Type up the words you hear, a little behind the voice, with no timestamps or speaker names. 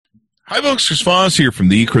Hi, folks. Chris Voss here from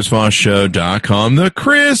the ChrisVossShow.com, the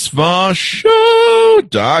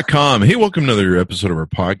ChrisVossShow.com. Hey, welcome to another episode of our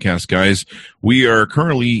podcast, guys. We are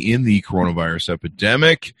currently in the coronavirus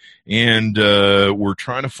epidemic, and we're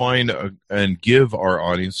trying to find and give our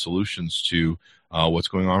audience solutions to what's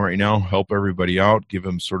going on right now, help everybody out, give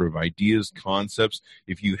them sort of ideas, concepts.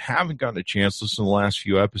 If you haven't gotten a chance, listen to the last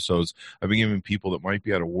few episodes. I've been giving people that might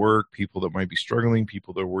be out of work, people that might be struggling,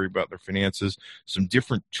 people that are worried about their finances, some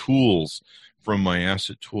different tools from my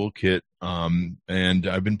asset toolkit. And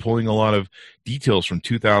I've been pulling a lot of details from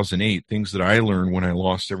 2008, things that I learned when I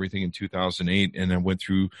lost everything in 2008 and then went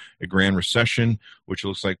through a grand recession, which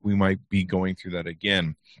looks like we might be going through that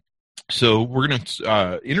again. So we're going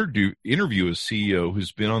to interview a CEO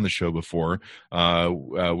who's been on the show before.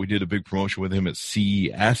 We did a big promotion with him at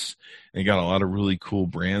CES and got a lot of really cool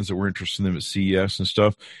brands that were interested in him at CES and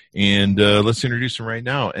stuff. And let's introduce him right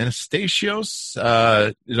now. Anastasios,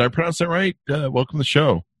 did I pronounce that right? Welcome to the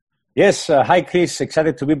show. Yes. Hi, Chris.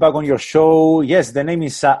 Excited to be back on your show. Yes, the name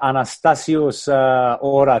is Anastasios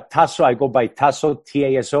or Tasso. I go by Tasso,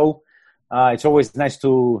 T-A-S-O. It's always nice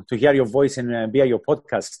to hear your voice and be on your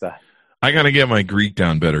podcast. I got to get my Greek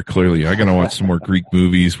down better, clearly. I got to watch some more Greek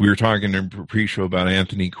movies. We were talking in pre-show about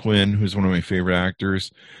Anthony Quinn, who's one of my favorite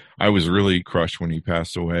actors. I was really crushed when he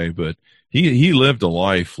passed away, but he lived a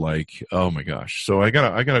life like, oh my gosh. So I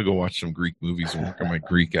gotta go watch some Greek movies and work on my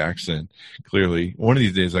Greek accent, clearly. One of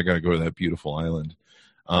these days I got to go to that beautiful island.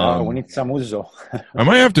 We need some ouzo. I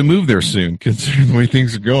might have to move there soon, considering the way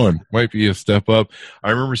things are going. Might be a step up.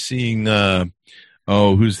 I remember seeing...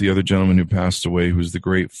 who's the other gentleman who passed away, who's the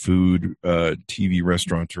great food TV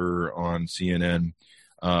restaurateur on CNN?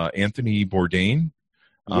 Anthony Bourdain.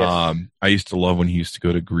 Yes. I used to love when he used to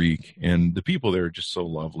go to Greek, and the people there are just so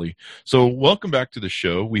lovely. So welcome back to the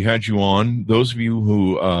show. We had you on. Those of you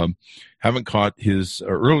who haven't caught his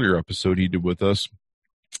earlier episode he did with us,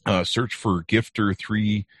 search for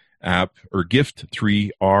Gift3r app or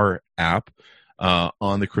Gift3r app.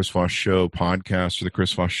 On the Chris Voss Show podcast or the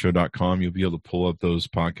ChrisVossShow.com. You'll be able to pull up those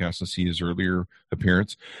podcasts and see his earlier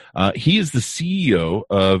appearance. He is the CEO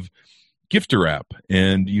of Gift3r app,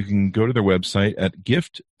 and you can go to their website at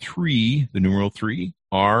Gift3, the numeral 3,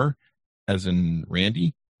 R as in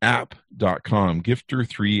Randy, app.com,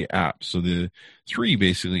 Gift3r app. So the 3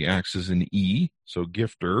 basically acts as an E, so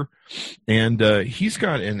Gift3r. And he's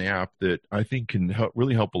got an app that I think can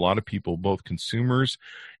really help a lot of people, both consumers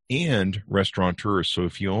and restaurateurs. So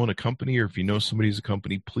if you own a company or if you know somebody who's a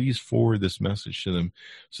company, please forward this message to them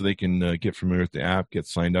so they can get familiar with the app, get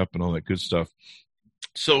signed up, and all that good stuff.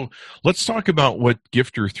 So let's talk about what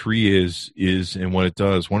Gift3r is and what it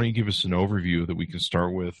does. Why don't you give us an overview that we can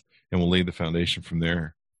start with, and we'll lay the foundation from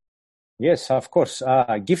there. Yes, of course.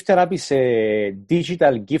 Gift3r app is a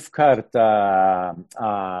digital gift card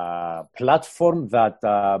platform that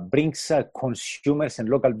brings consumers and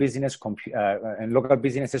local businesses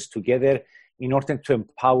together in order to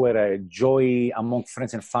empower joy among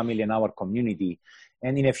friends and family in our community.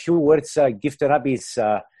 And in a few words, Gift3r app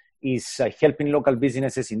is helping local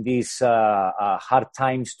businesses in these hard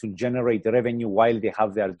times to generate revenue while they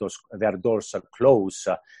have their doors closed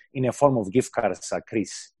in a form of gift cards,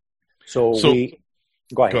 Chris. So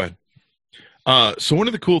go ahead. So one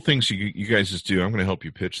of the cool things you guys do, I'm going to help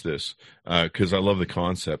you pitch this because I love the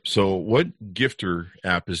concept. So what Gift3r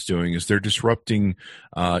app is doing is they're disrupting,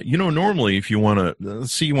 normally if you want to,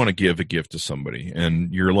 let's say you want to give a gift to somebody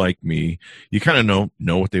and you're like me, you kind of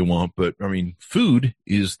know what they want, but I mean, food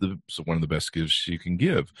is one of the best gifts you can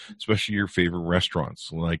give, especially your favorite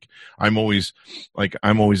restaurants. Like I'm always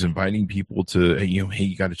inviting people to, hey,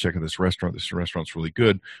 you got to check out this restaurant. This restaurant's really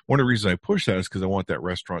good. One of the reasons I push that is because I want that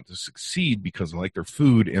restaurant to succeed because I like their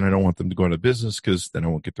food and I don't want them to go out of business because then I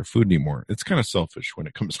won't get their food anymore. It's kind of selfish when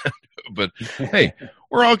it comes down to it, but hey,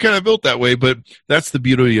 we're all kind of built that way. But that's the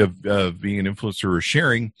beauty of being an influencer or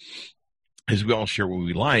sharing, is we all share what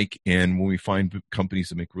we like. And when we find companies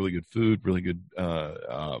that make really good food, really good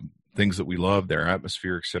things that we love, their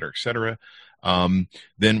atmosphere, et cetera,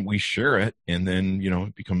 then we share it, and then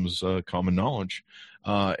it becomes common knowledge.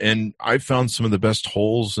 And I found some of the best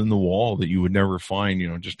holes in the wall that you would never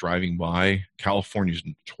find, just driving by. California's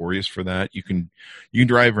notorious for that. You can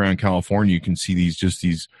drive around California, you can see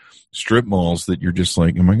these strip malls that you're just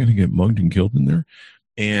like, am I going to get mugged and killed in there?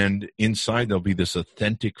 And inside there'll be this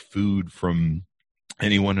authentic food from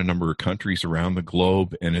anyone, a number of countries around the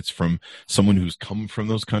globe, and it's from someone who's come from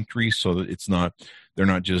those countries, so that they're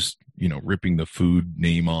not just ripping the food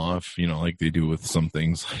name off, like they do with some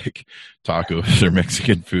things like tacos or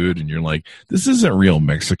Mexican food, and you're like, this isn't real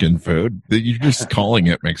Mexican food. You're just calling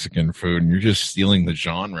it Mexican food, and you're just stealing the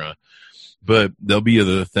genre. but they'll be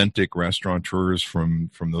the authentic restaurateurs from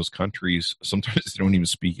those countries. Sometimes they don't even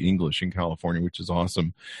speak English in California, which is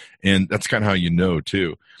awesome, and that's kind of how you know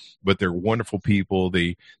too. But they're wonderful people.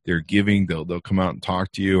 They're giving. They'll come out and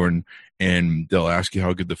talk to you, and they'll ask you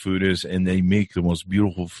how good the food is, and they make the most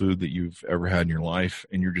beautiful food that you've ever had in your life,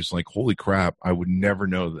 and you're just like, holy crap! I would never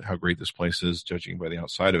know how great this place is, judging by the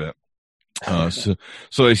outside of it.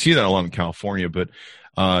 So I see that a lot in California, but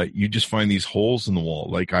you just find these holes in the wall.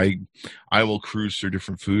 Like I will cruise through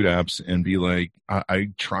different food apps and be like, I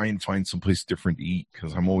try and find someplace different to eat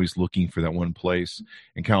because I'm always looking for that one place.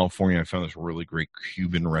 In California, I found this really great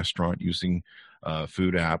Cuban restaurant using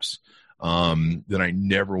food apps that I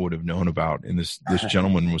never would have known about. And this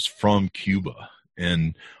gentleman was from Cuba,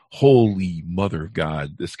 and holy mother of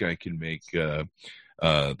God, this guy can make the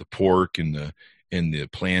pork and the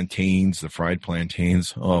plantains, the fried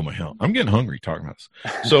plantains. Oh my hell. I'm getting hungry talking about this.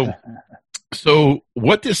 So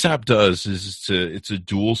what this app does is it's a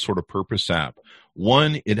dual sort of purpose app.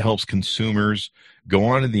 One, it helps consumers go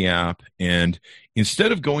onto the app, and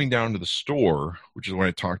instead of going down to the store, which is what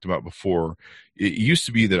I talked about before, it used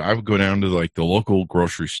to be that I would go down to like the local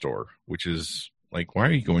grocery store, which is like, why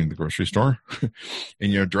are you going to the grocery store?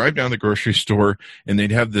 And drive down the grocery store, and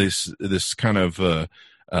they'd have this kind of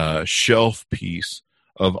shelf piece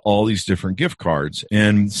of all these different gift cards.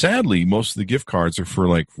 And sadly, most of the gift cards are for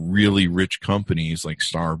like really rich companies like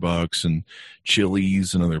Starbucks and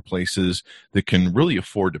Chili's and other places that can really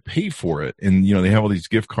afford to pay for it. And, they have all these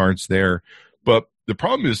gift cards there. But the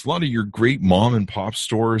problem is a lot of your great mom and pop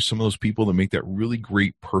stores, some of those people that make that really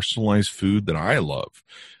great personalized food that I love.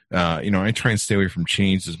 I try and stay away from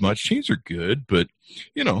chains as much. Chains are good, but,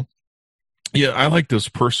 yeah, I like this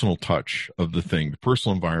personal touch of the thing, the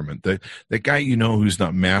personal environment. That guy who's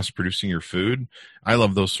not mass producing your food. I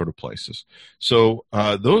love those sort of places. So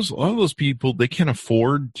a lot of those people, they can't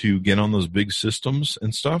afford to get on those big systems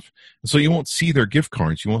and stuff. And so you won't see their gift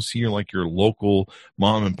cards. You won't see your local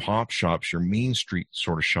mom and pop shops, your main street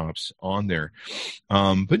sort of shops on there.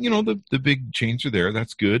 But the big chains are there.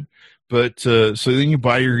 That's good. But so then you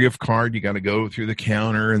buy your gift card, you got to go through the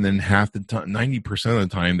counter, and then half the time, 90% of the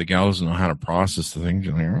time, the gal doesn't know how to process the thing.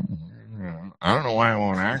 You're like, I don't know why it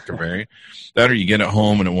won't activate. That, or you get it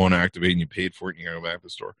home and it won't activate, and you paid for it, and you got to go back to the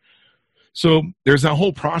store. So there's that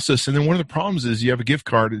whole process. And then one of the problems is you have a gift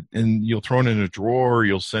card, and you'll throw it in a drawer,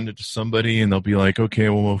 you'll send it to somebody, and they'll be like, okay,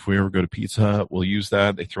 well, if we ever go to Pizza Hut, we'll use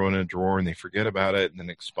that. They throw it in a drawer, and they forget about it, and then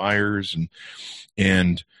it expires,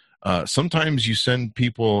 and sometimes you send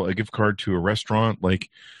people a gift card to a restaurant,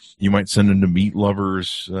 like you might send them to meat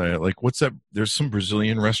lovers. Like, what's that? There's some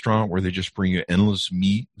Brazilian restaurant where they just bring you endless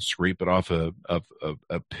meat, scrape it off a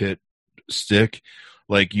pit stick.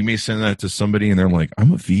 Like, you may send that to somebody and they're like,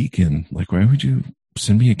 I'm a vegan. Like, why would you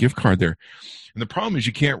send me a gift card there? And the problem is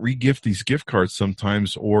you can't re-gift these gift cards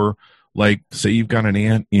sometimes, or like, say you've got an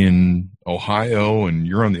aunt in Ohio and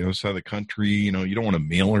you're on the other side of the country, you don't want to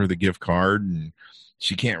mail her the gift card, and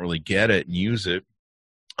she can't really get it and use it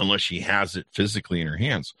unless she has it physically in her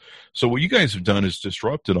hands. So what you guys have done is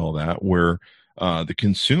disrupted all that, where the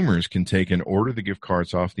consumers can take and order the gift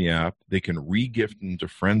cards off the app. They can re-gift them to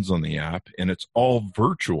friends on the app, and it's all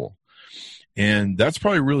virtual. And that's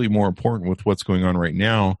probably really more important with what's going on right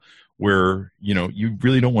now, where, you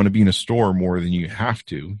really don't want to be in a store more than you have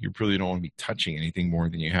to. You really don't want to be touching anything more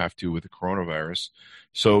than you have to with the coronavirus.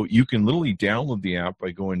 So you can literally download the app by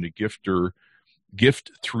going to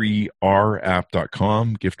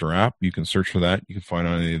Gift3rapp.com, Gift3r app. You can search for that. You can find it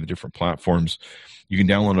on any of the different platforms. You can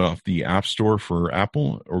download it off the App Store for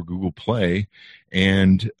Apple or Google Play.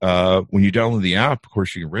 And when you download the app, of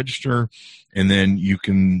course, you can register, and then you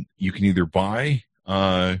can either buy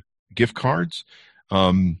gift cards,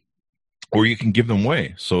 or you can give them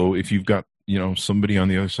away. So if you've got somebody on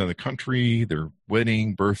the other side of the country, their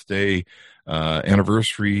wedding, birthday,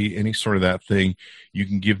 anniversary, any sort of that thing, you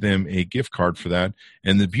can give them a gift card for that.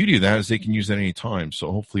 And the beauty of that is they can use that any time.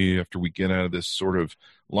 So hopefully after we get out of this sort of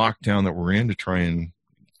lockdown that we're in to try and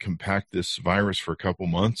compact this virus for a couple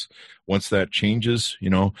months, once that changes,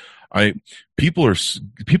 people are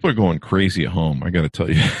going crazy at home. I got to tell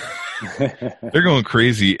you. They're going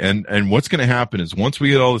crazy, and what's going to happen is once we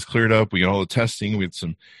get all this cleared up, we get all the testing, we get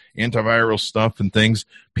some antiviral stuff and things,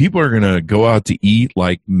 people are going to go out to eat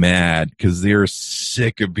like mad because they're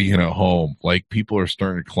sick of being at home. Like, people are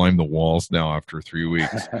starting to climb the walls now after 3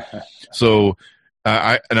 weeks. So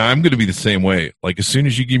I'm going to be the same way. Like, as soon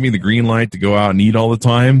as you give me the green light to go out and eat all the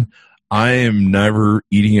time, I am never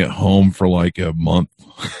eating at home for like a month.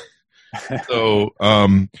 So,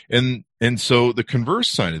 and And so the converse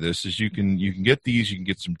side of this is you can get these, you can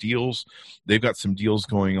get some deals. They've got some deals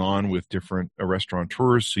going on with different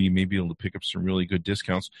restaurateurs, so you may be able to pick up some really good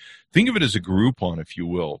discounts. Think of it as a Groupon, if you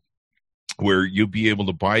will, where you'll be able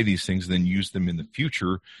to buy these things and then use them in the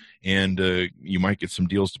future, and you might get some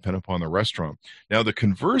deals depending upon the restaurant. Now, the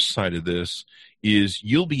converse side of this is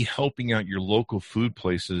you'll be helping out your local food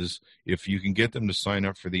places if you can get them to sign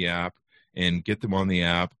up for the app and get them on the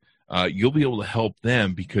app. You'll be able to help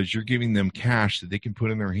them because you're giving them cash that they can put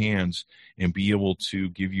in their hands and be able to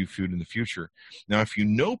give you food in the future. Now, if you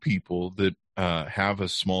know people that have a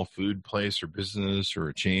small food place or business or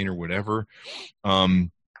a chain or whatever,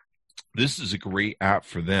 this is a great app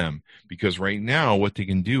for them, because right now what they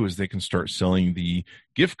can do is they can start selling the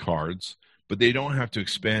gift cards, but they don't have to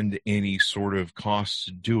expend any sort of cost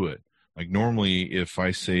to do it. Like normally, if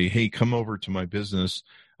I say, hey, come over to my business,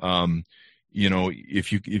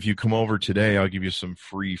 if you come over today, I'll give you some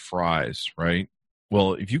free fries, right?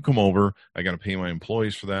 Well, if you come over, I got to pay my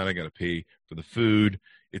employees for that. I got to pay for the food.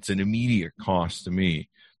 It's an immediate cost to me.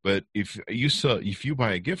 But if you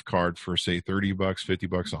buy a gift card for, say, $30, $50,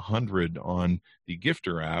 $100 on the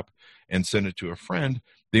Gift3r app and send it to a friend,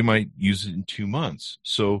 they might use it in 2 months.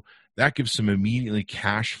 So that gives them immediately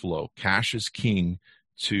cash flow. Cash is king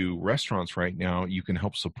to restaurants right now. You can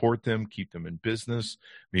help support them, keep them in business.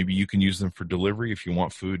 Maybe you can use them for delivery if you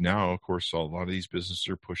want food now. Of course, a lot of these businesses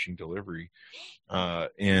are pushing delivery.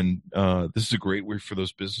 This is a great way for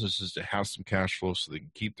those businesses to have some cash flow so they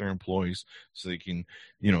can keep their employees, so they can,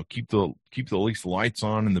 keep the at least lights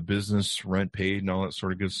on in the business, rent paid and all that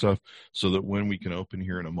sort of good stuff, so that when we can open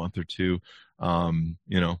here in a month or two,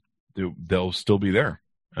 they'll still be there.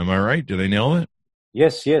 Am I right? Did I nail it?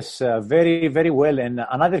 Yes, very, very well. And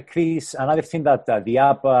another thing that the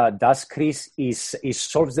app does, Chris, is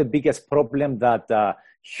solves the biggest problem that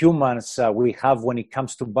humans we have when it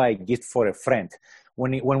comes to buy a gift for a friend.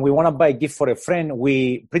 When we want to buy a gift for a friend,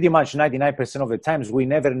 we pretty much 99% of the times we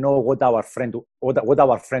never know what our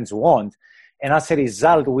friends want, and as a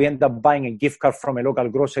result, we end up buying a gift card from a local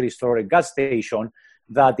grocery store or a gas station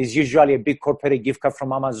that is usually a big corporate gift card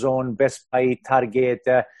from Amazon, Best Buy, Target.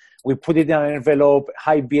 We put it in an envelope.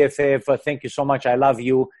 Hi, BFF. Thank you so much. I love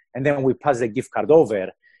you. And then we pass the gift card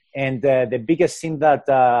over. And the biggest thing that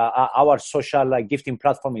our social gifting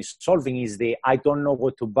platform is solving is the I don't know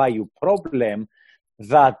what to buy you problem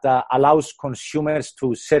that allows consumers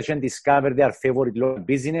to search and discover their favorite local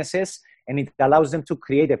businesses. And it allows them to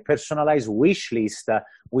create a personalized wish list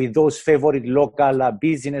with those favorite local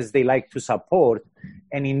businesses they like to support.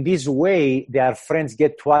 And in this way, their friends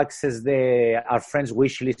get to access our friends'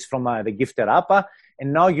 wish list from the Gift3r app.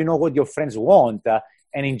 And now you know what your friends want.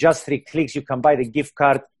 And in just 3 clicks, you can buy the gift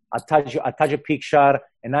card, attach a picture,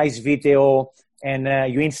 a nice video,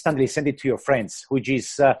 and you instantly send it to your friends, which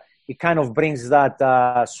is, it kind of brings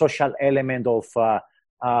that social element of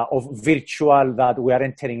virtual that we are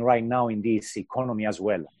entering right now in this economy as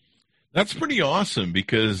well. That's pretty awesome,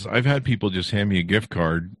 because I've had people just hand me a gift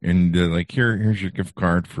card and they're like, here's your gift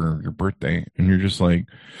card for your birthday. And you're just like,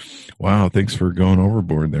 wow, thanks for going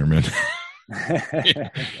overboard there, man.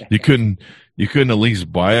 You couldn't at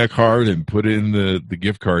least buy a card and put in the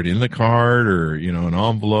gift card in the card, or, an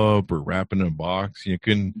envelope, or wrap it in a box. You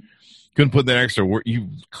couldn't put that extra work. You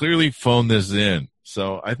clearly phoned this in.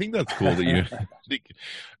 So I think that's cool that you, I think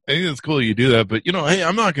it's cool that you do that, but hey,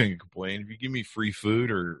 I'm not going to complain. If you give me free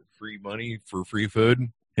food or free money for free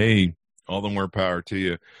food, hey, all the more power to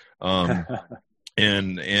you. I,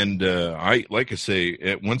 like I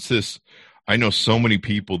say, once this, I know so many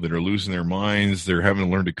people that are losing their minds. They're having to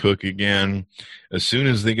learn to cook again. As soon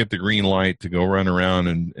as they get the green light to go run around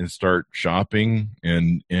and start shopping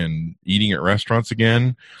and eating at restaurants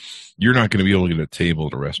again, you're not going to be able to get a table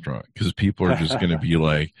at a restaurant, because people are just going to be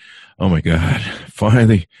like, oh my God,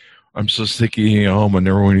 finally, I'm so sick of eating at home. I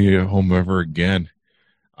never want to eat at home ever again.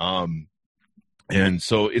 And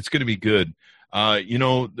so it's going to be good.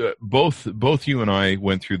 Both you and I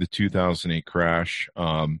went through the 2008 crash,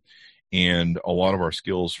 and a lot of our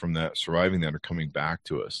skills from that, surviving that, are coming back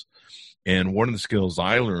to us. And one of the skills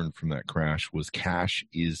I learned from that crash was cash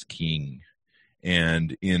is king.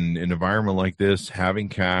 And in an environment like this, having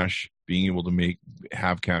cash, being able to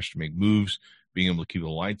have cash to make moves, being able to keep the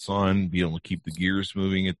lights on, being able to keep the gears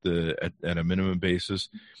moving at a minimum basis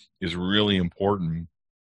is really important.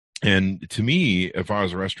 And to me, if I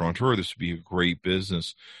was a restaurateur, this would be a great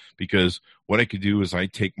business, because what I could do is I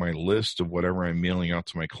take my list of whatever I'm mailing out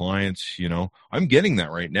to my clients. I'm getting that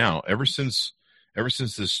right now. Ever since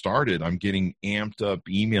this started, I'm getting amped up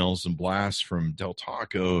emails and blasts from Del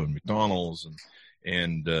Taco and McDonald's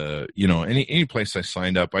And any place I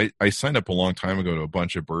signed up, I signed up a long time ago to a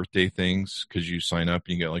bunch of birthday things, because you sign up,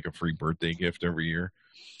 you get like a free birthday gift every year.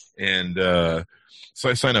 And so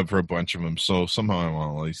I signed up for a bunch of them. So somehow I'm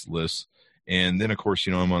on all these lists. And then, of course,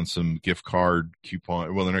 I'm on some gift card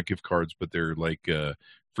coupon. Well, they're not gift cards, but they're like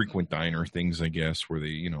frequent diner things, I guess, where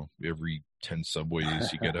they, every 10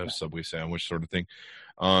 Subways, you get a Subway sandwich sort of thing.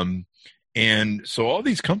 And so all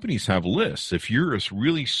these companies have lists. If you're a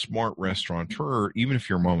really smart restaurateur, even if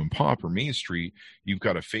you're mom and pop or Main Street, you've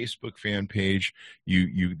got a Facebook fan page that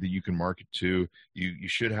you can market to. You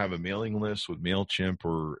should have a mailing list with MailChimp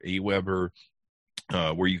or Aweber,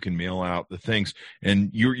 where you can mail out the things. And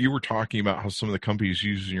you were talking about how some of the companies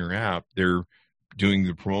using your app, they're doing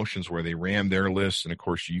the promotions where they ram their list. And of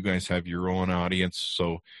course, you guys have your own audience.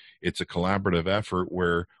 So it's a collaborative effort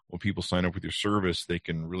where when people sign up with your service, they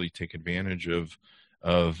can really take advantage of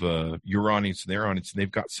your audience and their audience, and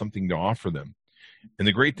they've got something to offer them. And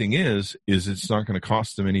the great thing is it's not going to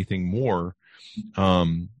cost them anything more.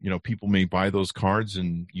 People may buy those cards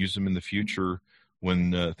and use them in the future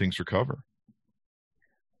when things recover.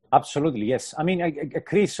 Absolutely, yes. I mean,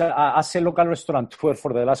 Chris, as a local restaurateur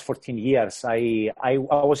for the last 14 years, I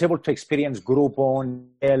was able to experience Groupon,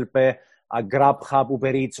 Help, GrabHub,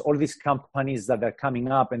 Uber Eats, all these companies that are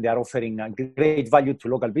coming up and they are offering great value to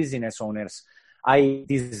local business owners. We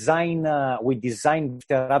designed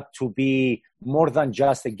Gift3r app to be more than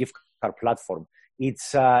just a gift card platform. It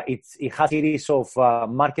has a series of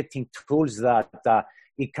marketing tools that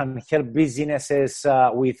it can help businesses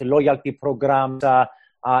with loyalty programs.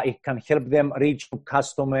 It can help them reach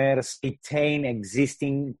customers, retain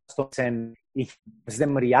existing customers, and it helps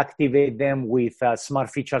them reactivate them with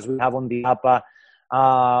smart features we have on the app.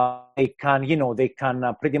 They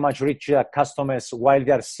can pretty much reach customers while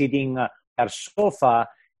they are sitting at their sofa.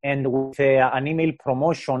 And with an email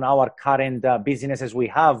promotion, our current businesses we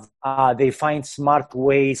have, they find smart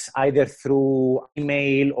ways either through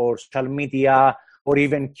email or social media or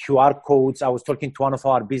even QR codes. I was talking to one of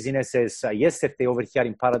our businesses yesterday over here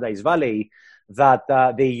in Paradise Valley that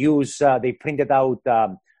they printed out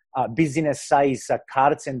business size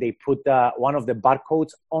cards, and they put one of the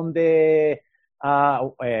barcodes on the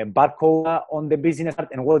barcode on the business card.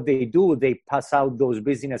 And what they do, they pass out those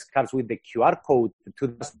business cards with the QR code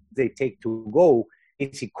to they take to go.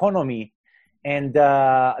 It's economy. And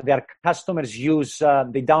their customers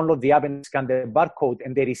they download the app and scan the barcode,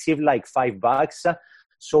 and they receive like $5.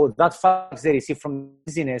 So that $5 they receive from the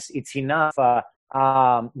business, it's enough,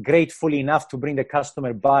 grateful enough to bring the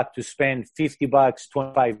customer back to spend $50,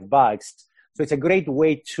 $25. So it's a great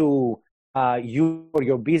way to use for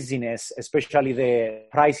your business, especially the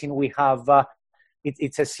pricing we have.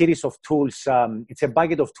 It's a series of tools. It's a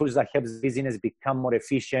bucket of tools that helps business become more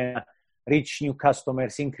efficient, reach new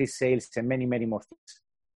customers, increase sales, and many, many more things.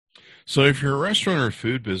 So if you're a restaurant or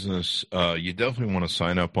food business, you definitely want to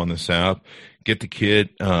sign up on this app, get the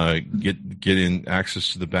kit, get in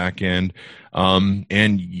access to the back end,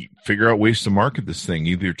 and figure out ways to market this thing,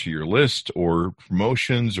 either to your list or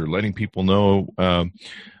promotions or letting people know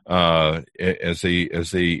as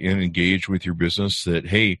they engage with your business that,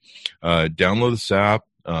 hey, download this app.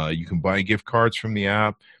 You can buy gift cards from the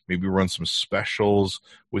app, maybe run some specials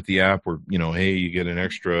with the app where, hey, you get an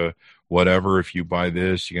extra whatever. If you buy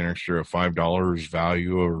this, you get an extra $5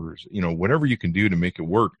 value, or, whatever you can do to make it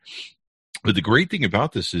work. But the great thing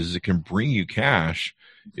about this is it can bring you cash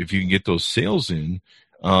if you can get those sales in.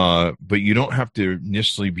 But you don't have to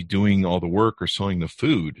necessarily be doing all the work or selling the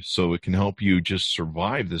food. So it can help you just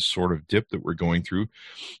survive this sort of dip that we're going through.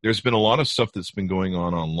 There's been a lot of stuff that's been going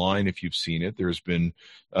on online, if you've seen it. There's been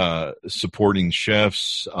supporting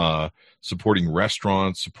chefs, supporting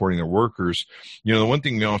restaurants, supporting their workers. The one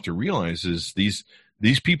thing we all have to realize is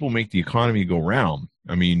these people make the economy go round.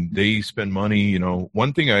 I mean, they spend money.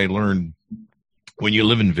 One thing I learned when you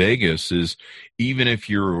live in Vegas is, even if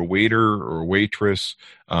you're a waiter or a waitress,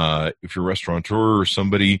 if you're a restaurateur or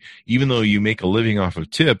somebody, even though you make a living off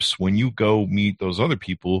of tips, when you go meet those other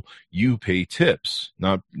people, you pay tips.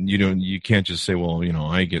 Not, you can't just say, well,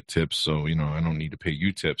 I get tips, so, I don't need to pay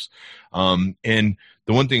you tips. And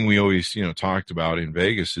the one thing we always, talked about in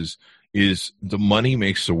Vegas is the money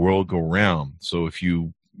makes the world go round. So if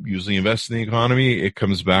you usually invest in the economy, it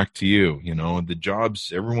comes back to you. The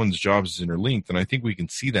jobs, everyone's jobs is interlinked. And I think we can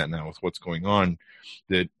see that now with what's going on,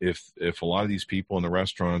 that if a lot of these people in the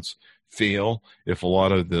restaurants fail, if a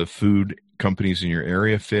lot of the food companies in your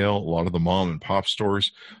area fail, a lot of the mom and pop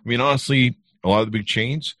stores, I mean, honestly, a lot of the big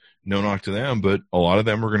chains, no knock to them, but a lot of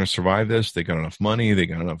them are going to survive this. They got enough money. They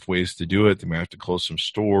got enough ways to do it. They might have to close some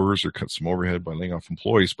stores or cut some overhead by laying off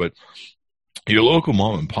employees. But your local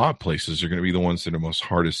mom and pop places are going to be the ones that are most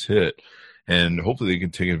hardest hit. And hopefully they can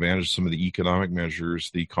take advantage of some of the economic measures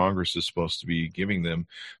the Congress is supposed to be giving them.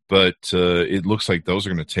 But it looks like those are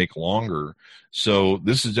going to take longer. So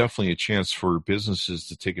this is definitely a chance for businesses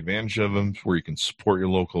to take advantage of them, where you can support your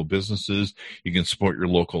local businesses. You can support your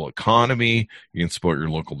local economy. You can support your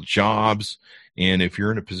local jobs. And if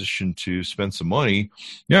you're in a position to spend some money,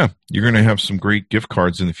 yeah, you're going to have some great gift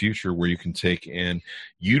cards in the future where you can take and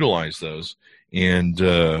utilize those.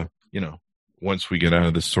 And, once we get out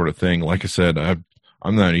of this sort of thing, like I said, I'm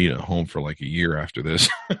not eating at home for like a year after this.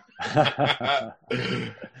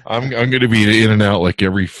 I'm going to be in and out like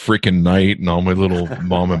every freaking night in all my little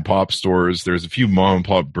mom and pop stores. There's a few mom and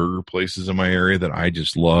pop burger places in my area that I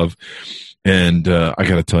just love. And I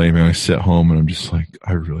got to tell you, man, I sit home and I'm just like,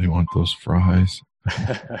 I really want those fries.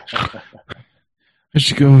 I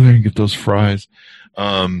should go there and get those fries.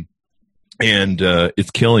 And it's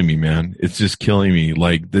killing me, man. It's just killing me.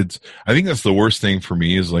 Like, I think that's the worst thing for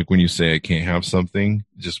me is like when you say I can't have something,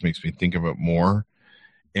 it just makes me think of it more.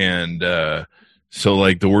 And so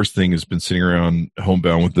like the worst thing has been sitting around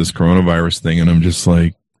homebound with this coronavirus thing, and I'm just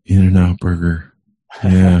like, In-N-Out burger.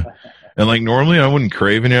 Yeah. And like normally I wouldn't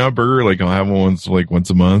crave an In-N-Out burger. Like I'll have one once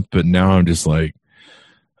a month, but now I'm just like,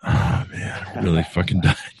 oh man, I really fucking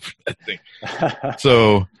died for that thing.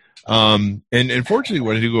 So and fortunately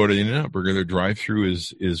when I do go to In-N-Out burger, their drive-through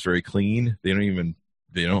is very clean. They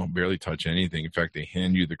don't barely touch anything. In fact, they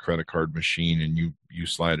hand you the credit card machine and you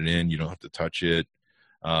slide it in. You don't have to touch it,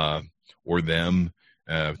 or them.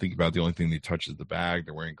 Think about the only thing they touch is the bag.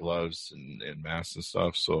 They're wearing gloves and masks and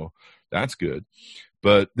stuff. So that's good.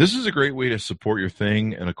 But this is a great way to support your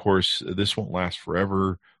thing. And of course, this won't last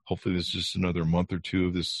forever. Hopefully there's just another month or two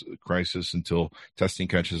of this crisis until testing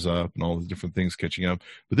catches up and all the different things catching up.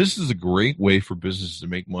 But this is a great way for businesses to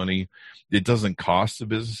make money. It doesn't cost the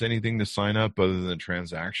business anything to sign up other than the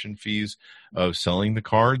transaction fees of selling the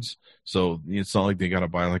cards. So it's not like they got to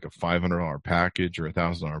buy like a $500 package or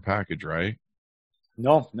 $1,000 package, right?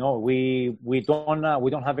 No, we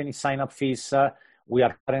don't have any sign up fees. We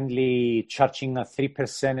are currently charging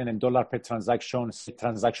 3% and $1 per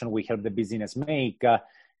transaction we help the business make.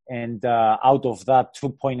 And out of that,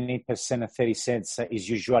 2.8% and 30 cents is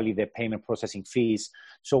usually the payment processing fees.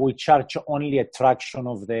 So we charge only a fraction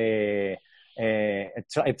of the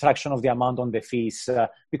amount on the fees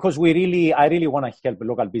because I really want to help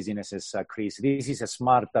local businesses, Chris. This is a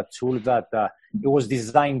smart tool that it was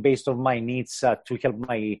designed based on my needs to help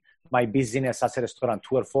my business as a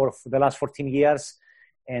restaurateur for the last 14 years.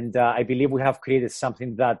 And I believe we have created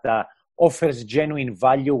something that offers genuine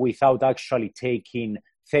value without actually taking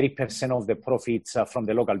 30% of the profits from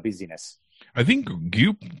the local business. I think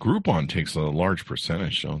Groupon takes a large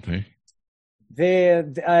percentage, don't they?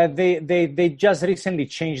 They just recently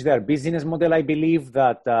changed their business model. I believe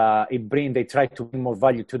that they try to bring more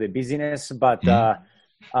value to the business, but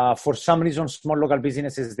for some reason, small local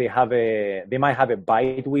businesses they might have a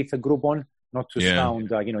bite with a Groupon. Not to sound,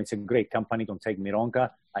 it's a great company. Don't take me wrong.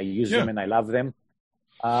 I use them and I love them.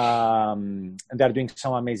 And they're doing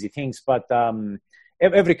some amazing things, but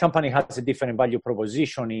every company has a different value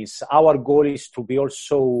proposition. Our goal is to be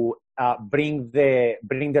also bring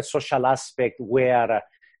the social aspect where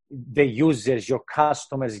the users, your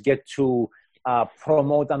customers, get to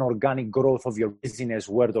promote an organic growth of your business,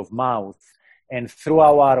 word of mouth. And through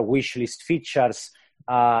our wish list features,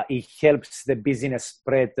 it helps the business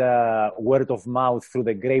spread word of mouth through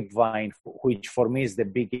the grapevine, which for me is the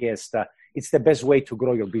biggest. It's the best way to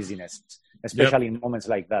grow your business, especially in moments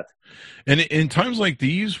like that. And in times like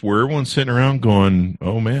these, where everyone's sitting around going,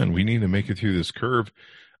 "Oh man, we need to make it through this curve."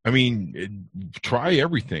 I mean, try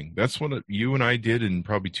everything. That's what you and I did in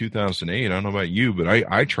probably 2008. I don't know about you, but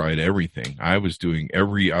I tried everything. I was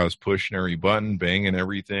pushing every button, banging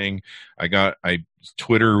everything.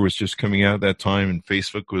 Twitter was just coming out at that time, and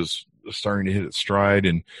Facebook was starting to hit its stride,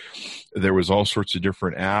 and there was all sorts of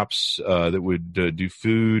different apps that would do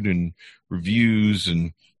food and reviews,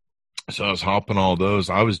 and so I was hopping all those.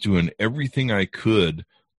 I was doing everything I could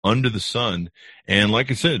under the sun. And like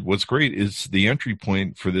I said, what's great is the entry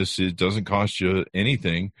point for this. It doesn't cost you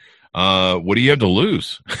anything. What do you have to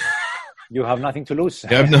lose? You have nothing to lose.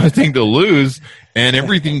 You have nothing to lose and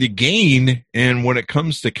everything to gain. And when it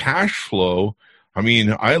comes to cash flow, I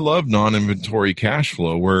mean, I love non-inventory cash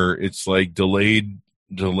flow where it's like delayed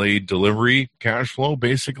delivery cash flow,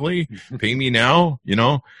 basically. Pay me now.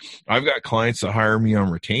 I've got clients that hire me on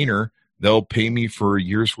retainer. They'll pay me for a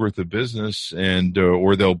year's worth of business, and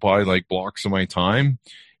or they'll buy like blocks of my time,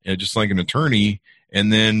 just like an attorney,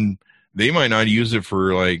 and then they might not use it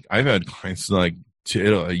for like. I've had clients like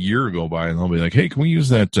a year go by, and they'll be like, "Hey, can we use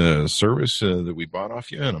that service that we bought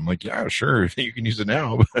off you?" And I'm like, "Yeah, sure. You can use it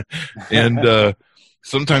now." And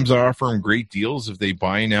sometimes I offer them great deals if they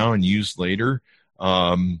buy now and use later.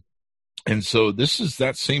 And so this is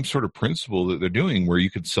that same sort of principle that they're doing, where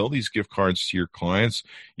you could sell these gift cards to your clients.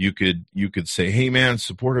 You could say, "Hey man,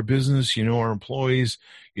 support our business, our employees,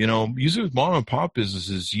 use it with mom and pop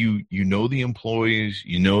businesses. You know the employees,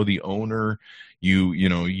 you know the owner,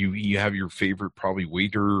 you have your favorite probably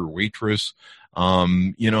waiter or waitress.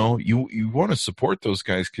 You want to support those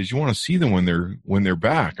guys because you want to see them when they're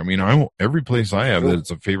back. I mean, every place I have that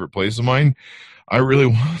it's a favorite place of mine, I really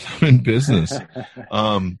want them in business.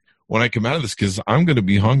 When I come out of this, because I'm going to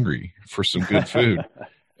be hungry for some good food.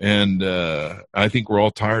 And I think we're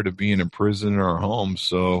all tired of being in prison in our homes.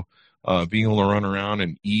 So being able to run around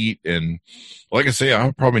and eat, and like I say,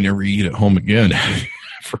 I'll probably never eat at home again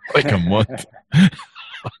for like a month. I'll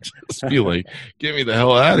just be like, get me the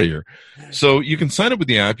hell out of here. So you can sign up with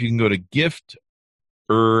the app. You can go to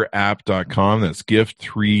Gift3rapp.com. That's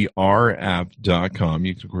Gift3rapp.com.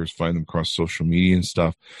 You can, of course, find them across social media and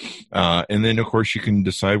stuff. And then, of course, you can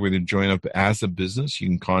decide whether to join up as a business. You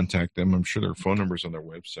can contact them. I'm sure their phone number's on their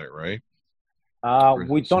website, right?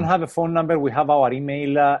 We don't have a phone number. We have our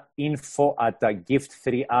email,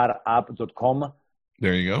 info@gift3rapp.com.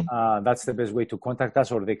 There you go. That's the best way to contact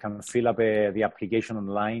us, or they can fill up the application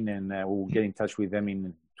online, and we'll get in touch with them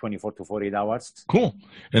in 24 to 48 hours. Cool.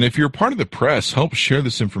 And if you're part of the press, help share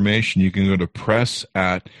this information. You can go to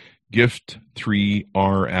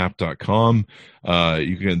press@gift3rapp.com.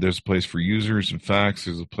 There's a place for users and facts.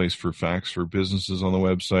 There's a place for facts for businesses on the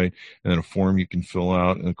website, and then a form you can fill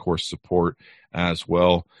out, and of course support as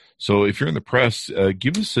well. So if you're in the press,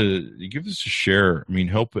 give us a share. I mean,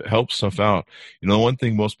 help stuff out. One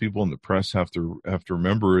thing most people in the press have to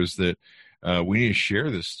remember is that we need to share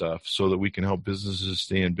this stuff so that we can help businesses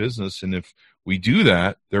stay in business. And if we do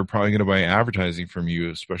that, they're probably going to buy advertising from you,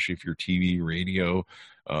 especially if you're TV, radio,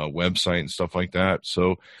 website, and stuff like that.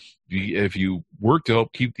 So if you work to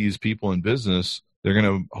help keep these people in business, they're going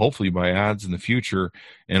to hopefully buy ads in the future.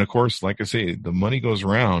 And of course, like I say, the money goes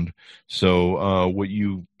around. So what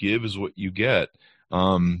you give is what you get.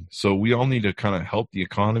 So we all need to kind of help the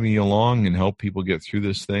economy along and help people get through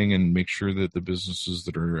this thing, and make sure that the businesses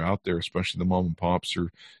that are out there, especially the mom and pops,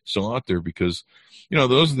 are still out there, because,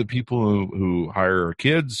 those are the people who hire our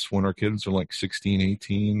kids when our kids are like 16,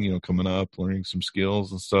 18, coming up, learning some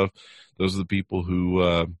skills and stuff. Those are the people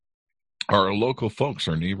who, are our local folks,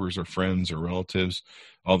 our neighbors, our friends, our relatives,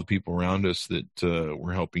 all the people around us that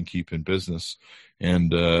we're helping keep in business,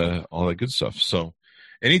 and all that good stuff. So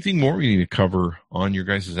anything more we need to cover on your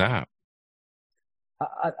guys' app?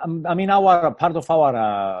 I mean, part of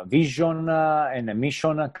our vision and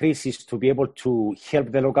mission, Chris, is to be able to help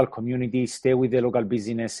the local community, stay with the local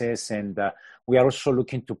businesses, and we are also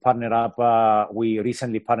looking to partner up. We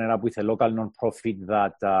recently partnered up with a local nonprofit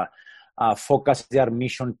that focus their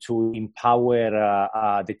mission to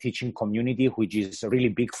empower the teaching community, which is really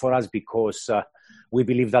big for us, because we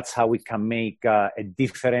believe that's how we can make a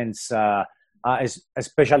difference,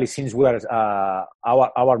 especially since we are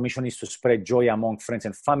our mission is to spread joy among friends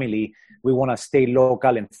and family. We want to stay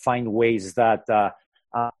local and find ways that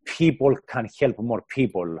people can help more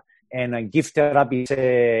people. And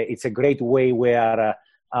Gift3r it's a great way where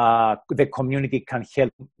the community can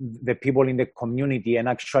help the people in the community and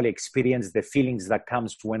actually experience the feelings that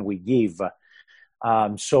comes when we give.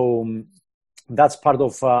 So that's part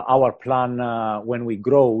of our plan when we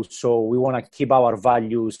grow. So we want to keep our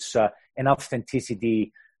values and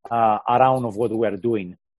authenticity around of what we are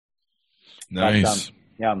doing. Nice. But,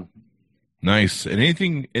 yeah. Nice. And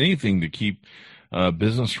anything to keep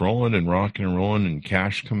business rolling and rocking and rolling, and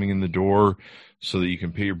cash coming in the door, so that you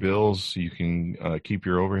can pay your bills, so you can keep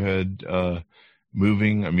your overhead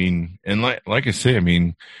moving. I mean, and like I say, I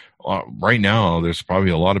mean, right now there's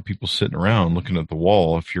probably a lot of people sitting around looking at the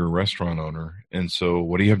wall if you're a restaurant owner. And so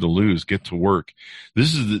what do you have to lose? Get to work.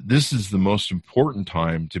 This is the most important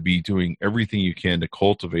time to be doing everything you can to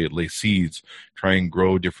cultivate, lay seeds, try and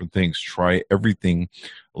grow different things, try everything,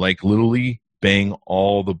 like literally bang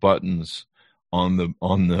all the buttons on the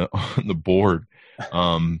board.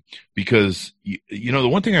 Because the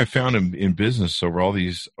one thing I found in business over all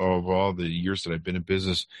the years that I've been in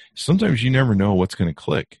business, sometimes you never know what's going to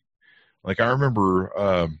click. Like I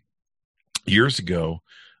remember years ago,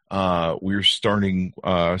 we were started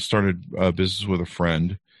a business with a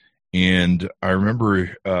friend, and I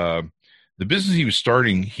remember the business he was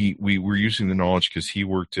starting. We were using the knowledge because he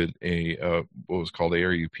worked at what was called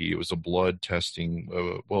ARUP. It was a blood testing.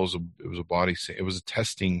 It was a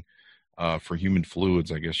testing for human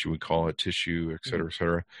fluids, I guess you would call it, tissue, et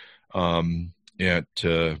cetera, at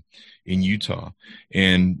in Utah,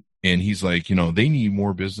 and he's like, they need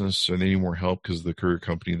more business or they need more help because the courier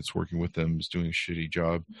company that's working with them is doing a shitty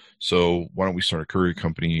job. So why don't we start a courier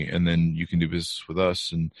company and then you can do business with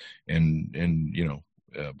us and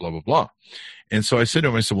blah blah blah. And so I said to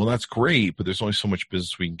him, I said, well, that's great, but there's only so much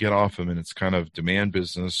business we can get off him, and it's kind of demand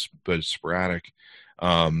business, but it's sporadic.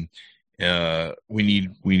 We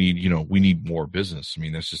need more business. I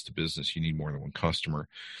mean, that's just a business. You need more than one customer.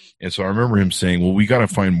 And so I remember him saying, well, we got to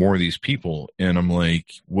find more of these people. And I'm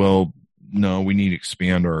like, well, no, we need to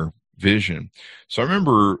expand our vision. So I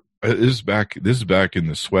remember this is back in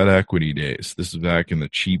the sweat equity days. This is back in the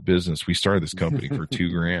cheap business. We started this company for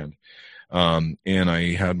 $2,000. And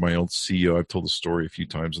I had my old CEO. I've told the story a few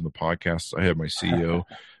times in the podcast. I had my CEO,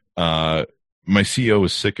 my CEO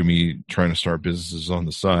was sick of me trying to start businesses on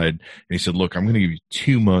the side. And he said, look, I'm going to give you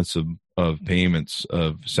 2 months of payments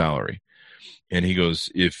of salary. And he goes,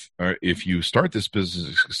 if you start this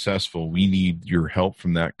business successful, we need your help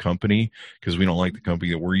from that company because we don't like the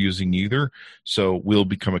company that we're using either. So we'll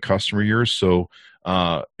become a customer of yours. So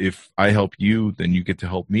if I help you, then you get to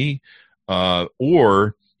help me.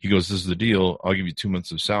 Or he goes, this is the deal. I'll give you 2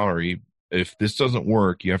 months of salary. If this doesn't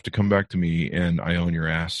work, you have to come back to me and I own your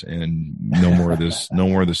ass, and no more of this, no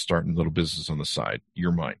more of this starting a little business on the side.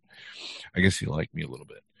 You're mine. I guess he liked me a little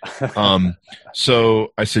bit.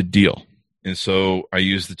 So I said, deal. And so I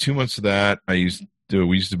used the 2 months of that. We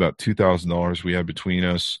used about $2,000 we had between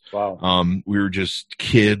us. Wow. We were just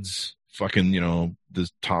kids, fucking, the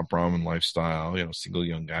top ramen lifestyle, single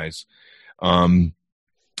young guys. And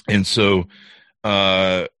so,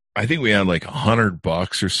 I think we had like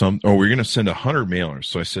 $100 or something. Or we're going to send 100 mailers.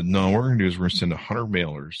 So I said, no, what we're going to do is we're going to send 100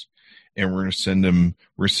 mailers, and we're going to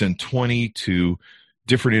send 20 to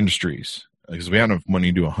different industries because we had enough money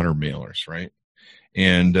to do 100 mailers. Right.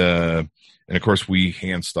 And of course we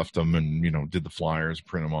hand stuffed them and, did the flyers,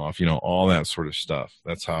 print them off, all that sort of stuff.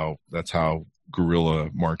 That's how guerrilla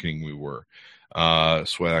marketing we were,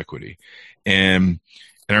 sweat equity. And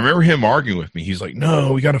I remember him arguing with me. He's like,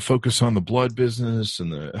 no, we got to focus on the blood business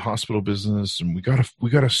and the hospital business. And we got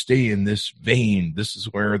to stay in this vein. This is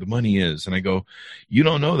where the money is. And I go, you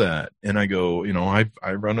don't know that. And I go,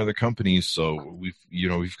 I run other companies. So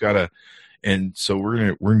we've got to, and so we're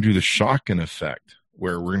going to do the shotgun effect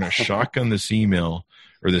where we're going to shotgun this email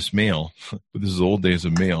or this mail. But this is the old days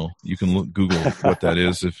of mail. You can Google what that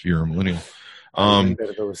is if you're a millennial.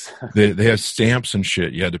 They have stamps and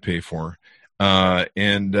shit you had to pay for. So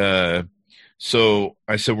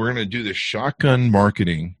I said, we're going to do this shotgun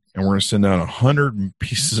marketing, and we're going to send out 100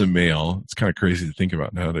 pieces of mail. It's kind of crazy to think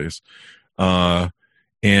about nowadays. We're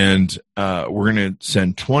going to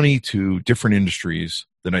send 20 to different industries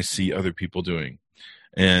that I see other people doing.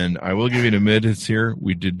 And I will give you an admittance here.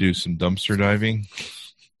 We did do some dumpster diving,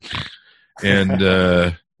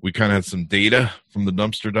 and, we kind of had some data from the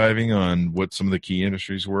dumpster diving on what some of the key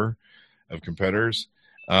industries were of competitors.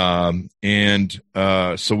 So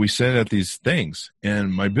we sent out these things,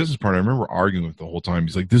 and my business partner, I remember arguing with the whole time.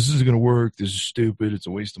 He's like, this isn't going to work. This is stupid. It's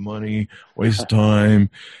a waste of money, waste of time,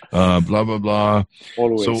 blah, blah, blah.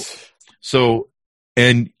 Always. So,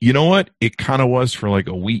 and you know what? It kind of was for like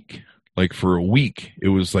a week. Like for a week, it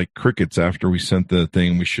was like crickets after we sent the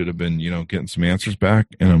thing. We should have been, getting some answers back.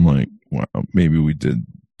 And I'm like, wow, maybe we did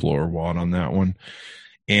blow our wad on that one.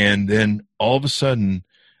 And then all of a sudden,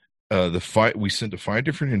 we sent to 5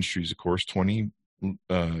 different industries, of course, 20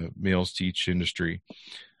 mails to each industry.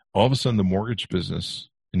 All of a sudden, the mortgage business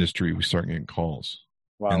industry, we start getting calls.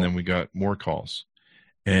 Wow. And then we got more calls.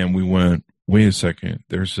 And we went, wait a second,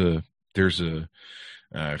 there's a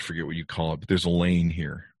I forget what you call it, but there's a lane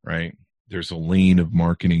here, right? There's a lane of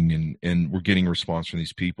marketing, and we're getting a response from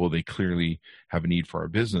these people. They clearly have a need for our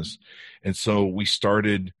business. And so we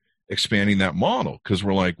started expanding that model because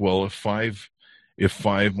we're like, well, if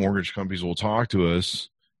five mortgage companies will talk to us,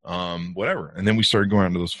 whatever. And then we started going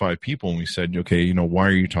out to those 5 people, and we said, okay, why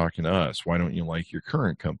are you talking to us? Why don't you like your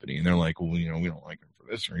current company? And they're like, well, we don't like them for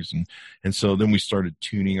this reason. And so then we started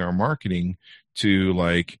tuning our marketing to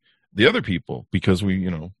like the other people, because we,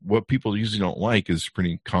 what people usually don't like is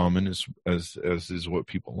pretty common as is what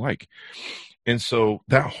people like. And so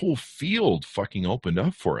that whole field fucking opened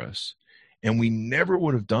up for us. And we never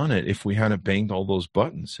would have done it if we hadn't banged all those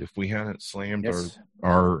buttons, if we hadn't slammed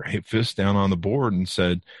our fist down on the board and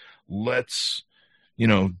said, let's,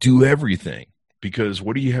 do everything. Because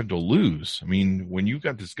what do you have to lose? I mean, when you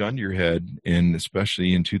got this gun to your head, and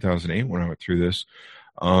especially in 2008 when I went through this,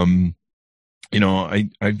 I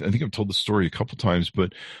think I've told the story a couple times,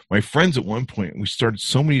 but my friends at one point, we started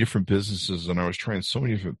so many different businesses, and I was trying so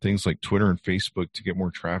many different things like Twitter and Facebook to get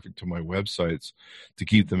more traffic to my websites to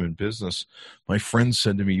keep them in business. My friends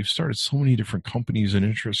said to me, "You've started so many different companies and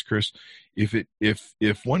interests, Chris.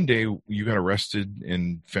 If one day you got arrested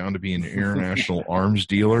and found to be an international arms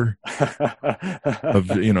dealer of,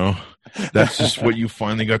 that's just what you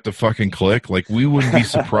finally got to fucking click. Like, we wouldn't be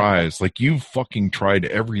surprised. Like, you fucking tried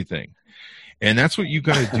everything." And that's what you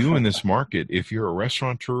got to do in this market. If you're a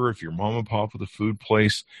restaurateur, if you're mom and pop with a food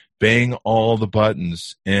place, bang all the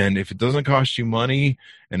buttons. And if it doesn't cost you money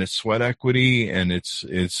and it's sweat equity and it's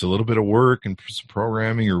a little bit of work and some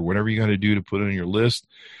programming or whatever you got to do to put it on your list,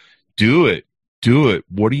 do it. Do it.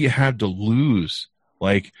 What do you have to lose?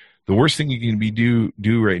 Like, the worst thing you can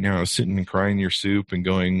do right now is sitting and crying your soup and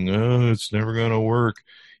going, "Oh, it's never going to work."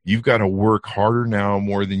 You've got to work harder now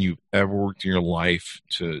more than you've ever worked in your life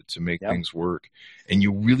to make things work. And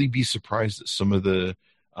you'll really be surprised at some of the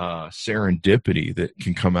serendipity that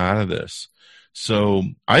can come out of this. So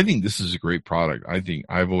I think this is a great product. I think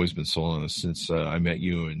I've always been sold on this since I met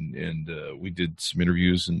you and we did some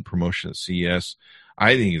interviews and promotion at CES.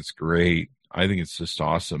 I think it's great. I think it's just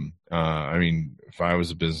awesome. I mean, if I was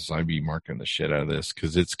a business, I'd be marketing the shit out of this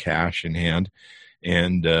because it's cash in hand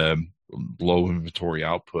and low inventory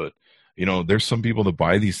output. There's some people that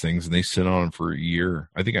buy these things and they sit on them for a year.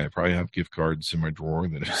 I think I probably have gift cards in my drawer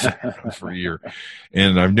that have sat on them for a year,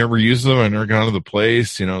 and I've never used them. I've never gone to the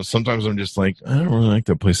place. Sometimes I'm just like, I don't really like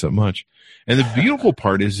that place that much. And the beautiful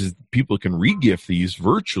part is people can re-gift these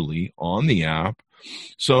virtually on the app.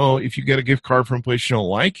 So if you get a gift card from a place you don't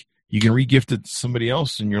like, you can re-gift it to somebody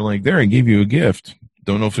else, and you're like, there, I gave you a gift.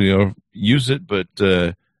 Don't know if you'll use it, but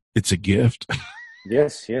it's a gift.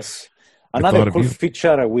 Yes. Another cool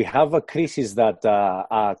feature we have, Chris, is that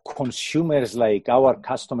consumers, like our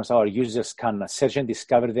customers, our users, can search and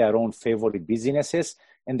discover their own favorite businesses,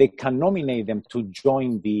 and they can nominate them to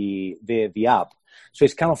join the app. So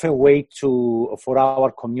it's kind of a way for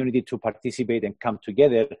our community to participate and come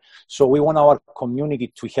together. So we want our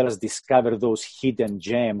community to help us discover those hidden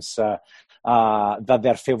gems that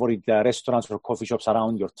their favorite restaurants or coffee shops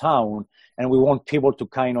around your town. And we want people to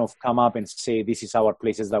kind of come up and say, this is our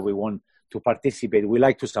places that we want to participate. We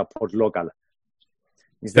like to support local.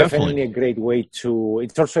 It's definitely a great way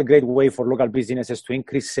it's also a great way for local businesses to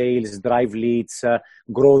increase sales, drive leads,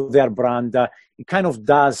 grow their brand. It kind of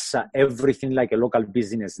does everything like a local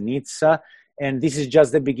business needs. And this is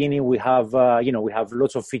just the beginning. We have, we have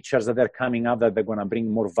lots of features that are coming up that they're going to bring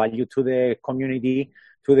more value to the community,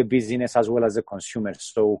 to the business, as well as the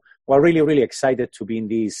consumers. So we're really, really excited to be in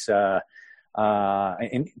this,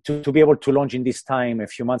 and to be able to launch in this time a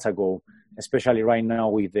few months ago, especially right now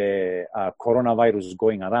with the coronavirus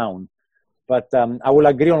going around. But I will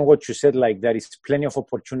agree on what you said. Like, there is plenty of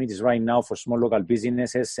opportunities right now for small local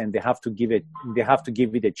businesses, and they have to give it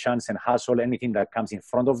a chance and hustle anything that comes in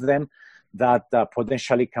front of them that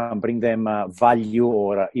potentially can bring them value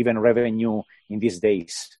or even revenue in these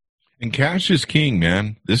days. And cash is king,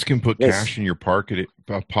 man. This can put cash in your pocket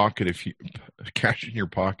if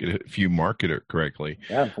you market it correctly.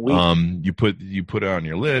 Yeah, you put it on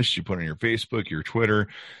your list, you put it on your Facebook, your Twitter.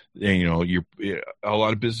 And, a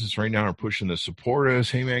lot of businesses right now are pushing to support us.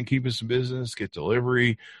 Hey, man, keep us in business, get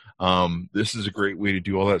delivery. This is a great way to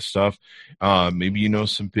do all that stuff. Maybe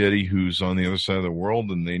somebody who's on the other side of the world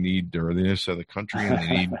and or the other side of the country and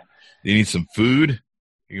they need some food.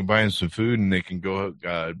 You can buy them some food and they can go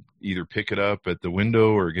either pick it up at the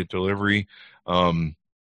window or get delivery. And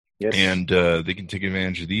they can take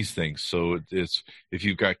advantage of these things. So it's, if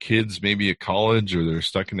you've got kids maybe at college or they're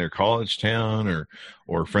stuck in their college town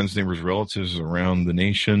or friends, neighbors, relatives around the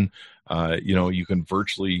nation, you can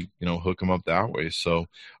virtually, hook them up that way. So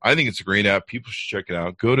I think it's a great app. People should check it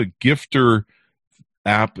out. Go to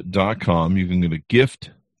Gift3r.com. You can go to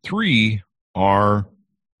Gift3r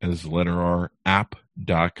as the letter R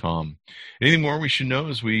app.com. Anything more we should know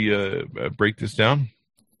as we break this down?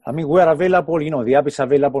 I mean, we're available, the app is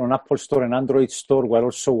available on Apple Store and Android Store. We're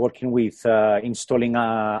also working with installing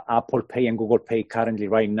Apple Pay and Google Pay currently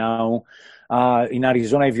right now. In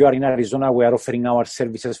Arizona, if you are in Arizona, we are offering our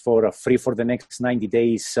services for free for the next 90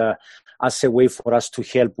 days as a way for us to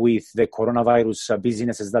help with the coronavirus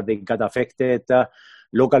businesses that they got affected.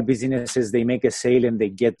 Local businesses, they make a sale and they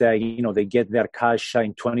get their cash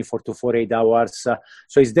in 24 to 48 hours. So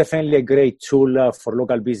it's definitely a great tool for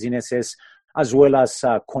local businesses. as well as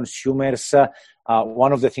consumers.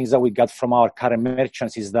 One of the things that we got from our current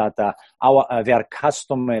merchants is that their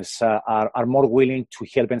customers are more willing to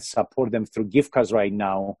help and support them through gift cards right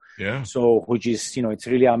now. Yeah. So, which is, it's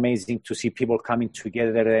really amazing to see people coming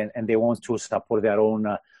together and they want to support their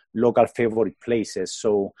own local favorite places.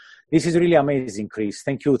 So this is really amazing, Chris.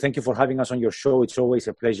 Thank you for having us on your show. It's always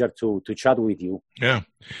a pleasure to chat with you. Yeah.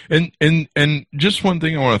 And just one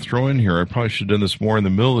thing I want to throw in here, I probably should have done this more in the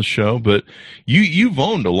middle of the show, but you've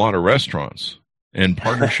owned a lot of restaurants and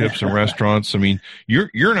partnerships and restaurants. I mean,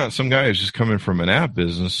 you're not some guy who's just coming from an app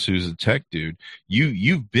business who's a tech dude.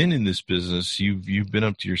 You've been in this business. You've been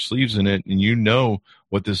up to your sleeves in it, and you know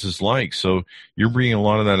what this is like. So you're bringing a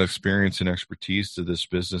lot of that experience and expertise to this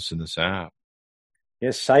business and this app.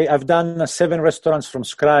 Yes, I've done 7 restaurants from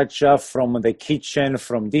scratch, from the kitchen,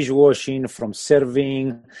 from dishwashing, from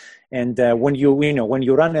serving. And when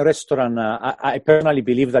you run a restaurant, I personally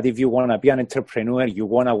believe that if you want to be an entrepreneur, you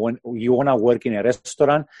want to work in a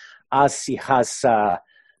restaurant, as it has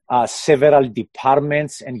several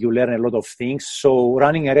departments and you learn a lot of things. So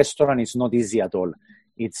running a restaurant is not easy at all.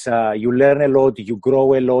 It's you learn a lot, you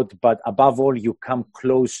grow a lot, but above all, you come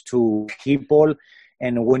close to people.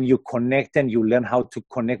 And when you connect and you learn how to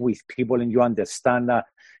connect with people and you understand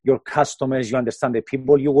your customers, you understand the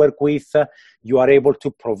people you work with, you are able to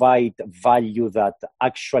provide value that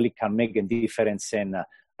actually can make a difference and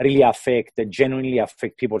really genuinely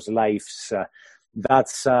affect people's lives.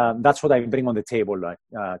 That's what I bring on the table,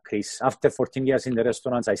 Chris. After 14 years in the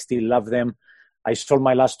restaurants, I still love them. I sold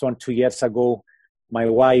my last one 2 years ago. My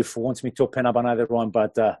wife wants me to open up another one,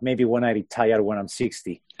 but maybe when I retire, when I'm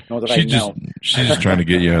 60, not right now. She's just trying to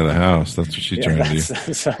get you out of the house. That's what she's trying to do.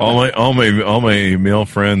 All my male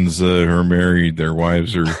friends who are married, their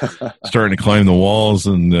wives are starting to climb the walls,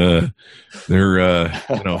 and they're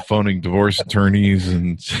phoning divorce attorneys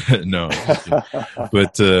and no,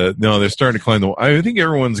 they're starting to climb the wall. I think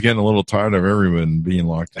everyone's getting a little tired of everyone being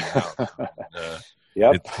locked in the house.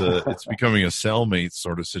 Yep. It's becoming a cellmate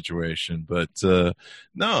sort of situation, but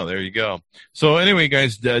no, there you go. So anyway,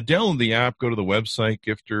 guys, download the app, go to the website,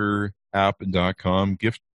 Gift3r.com,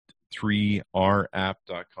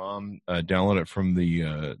 Gift3rapp.com, download it from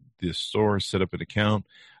the store, set up an account.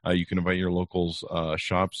 You can invite your locals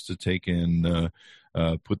shops to take in,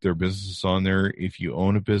 put their businesses on there. If you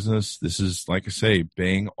own a business, this is, like I say,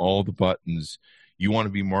 bang all the buttons. You want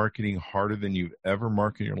to be marketing harder than you've ever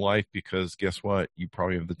marketed in your life, because guess what? You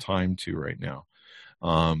probably have the time to right now.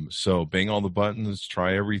 So bang all the buttons,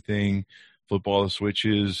 try everything, flip all the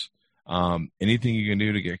switches, anything you can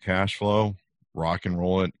do to get cash flow, rock and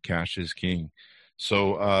roll it. Cash is king.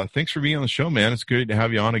 So thanks for being on the show, man. It's good to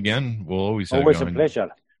have you on again. We'll always have you on. A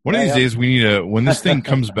pleasure. One of these days, we need to, when this thing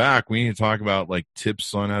comes back, we need to talk about like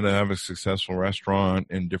tips on how to have a successful restaurant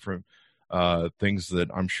and different things that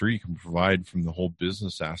I'm sure you can provide from the whole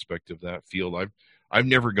business aspect of that field. I've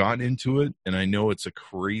never gotten into it, and I know it's a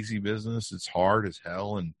crazy business. It's hard as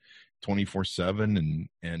hell and 24/7,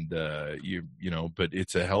 and but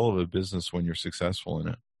it's a hell of a business when you're successful in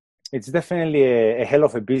it. It's definitely a hell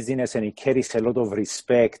of a business, and it carries a lot of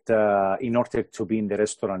respect in order to be in the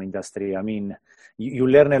restaurant industry. I mean, you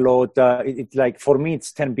learn a lot. It's like, for me,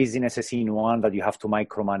 it's 10 businesses in one that you have to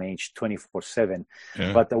micromanage 24/7.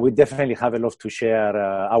 Yeah. But we definitely have a lot to share.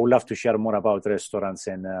 I would love to share more about restaurants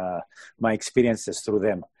and my experiences through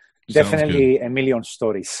them. Definitely a million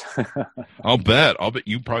stories. I'll bet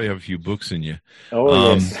you probably have a few books in you.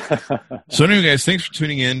 Oh, yes. So anyway, guys, thanks for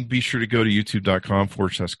tuning in. Be sure to go to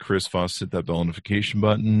youtube.com/Chris Voss, hit that bell notification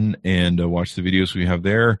button, and watch the videos we have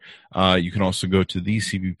there. You can also go to the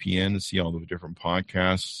CBPN and see all the different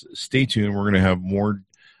podcasts. Stay tuned. We're going to have more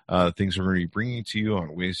things we're going to be bringing to you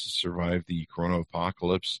on ways to survive the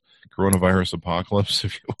coronavirus apocalypse,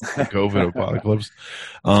 if you will, the COVID apocalypse.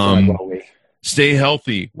 Stay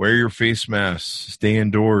healthy. Wear your face masks. Stay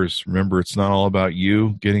indoors. Remember, it's not all about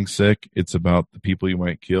you getting sick. It's about the people you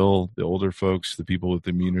might kill, the older folks, the people with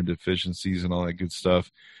immunodeficiencies and all that good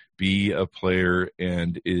stuff. Be a player,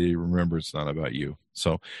 and remember, it's not about you.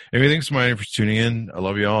 So, anyway, thanks for tuning in. I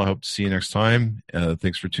love you all. I hope to see you next time.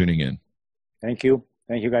 Thanks for tuning in. Thank you.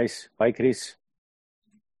 Thank you, guys. Bye, Chris.